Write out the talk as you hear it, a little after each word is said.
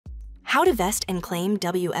How to vest and claim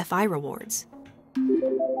WFI rewards.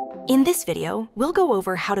 In this video, we'll go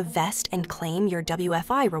over how to vest and claim your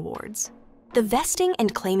WFI rewards. The vesting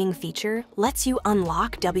and claiming feature lets you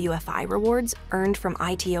unlock WFI rewards earned from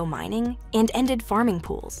ITO mining and ended farming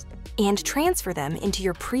pools, and transfer them into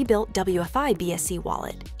your pre-built WFI BSC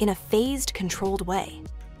wallet in a phased, controlled way.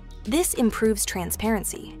 This improves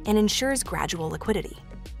transparency and ensures gradual liquidity.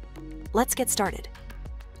 Let's get started.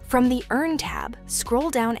 From the Earn tab, scroll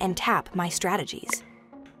down and tap My Strategies.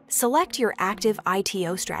 Select your active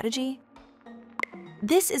ITO strategy.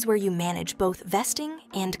 This is where you manage both vesting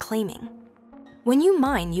and claiming. When you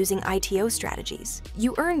mine using ITO strategies,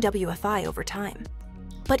 you earn WFI over time.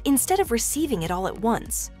 But instead of receiving it all at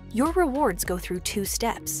once, your rewards go through two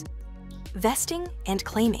steps: vesting and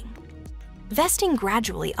claiming. Vesting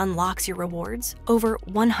gradually unlocks your rewards over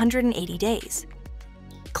 180 days.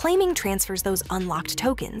 Claiming transfers those unlocked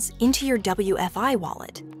tokens into your WFI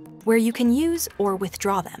wallet, where you can use or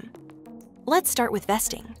withdraw them. Let's start with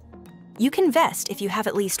vesting. You can vest if you have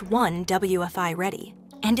at least one WFI ready,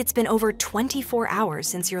 and it's been over 24 hours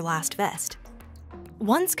since your last vest.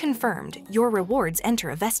 Once confirmed, your rewards enter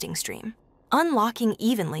a vesting stream, unlocking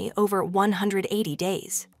evenly over 180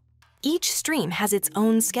 days. Each stream has its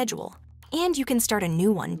own schedule, and you can start a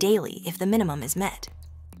new one daily if the minimum is met.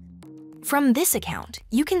 From this account,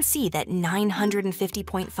 you can see that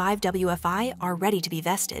 950.5 WFI are ready to be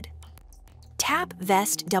vested. Tap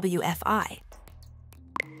Vest WFI.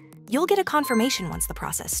 You'll get a confirmation once the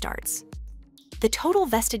process starts. The total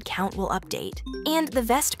vested count will update, and the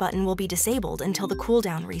Vest button will be disabled until the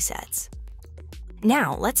cooldown resets.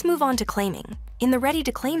 Now, let's move on to claiming. In the Ready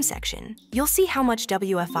to Claim section, you'll see how much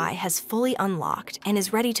WFI has fully unlocked and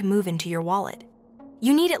is ready to move into your wallet.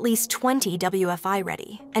 You need at least 20 WFI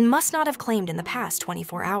ready and must not have claimed in the past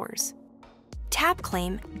 24 hours. Tap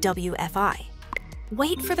Claim WFI.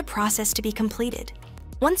 Wait for the process to be completed.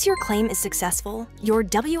 Once your claim is successful, your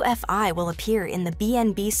WFI will appear in the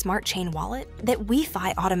BNB Smart Chain wallet that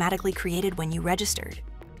WeFi automatically created when you registered.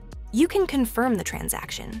 You can confirm the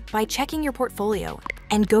transaction by checking your portfolio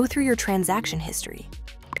and go through your transaction history.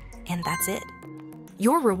 And that's it.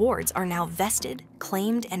 Your rewards are now vested,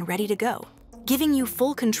 claimed, and ready to go, giving you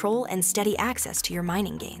full control and steady access to your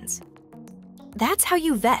mining gains. That's how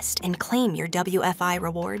you vest and claim your WFI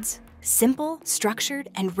rewards. Simple, structured,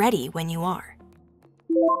 and ready when you are.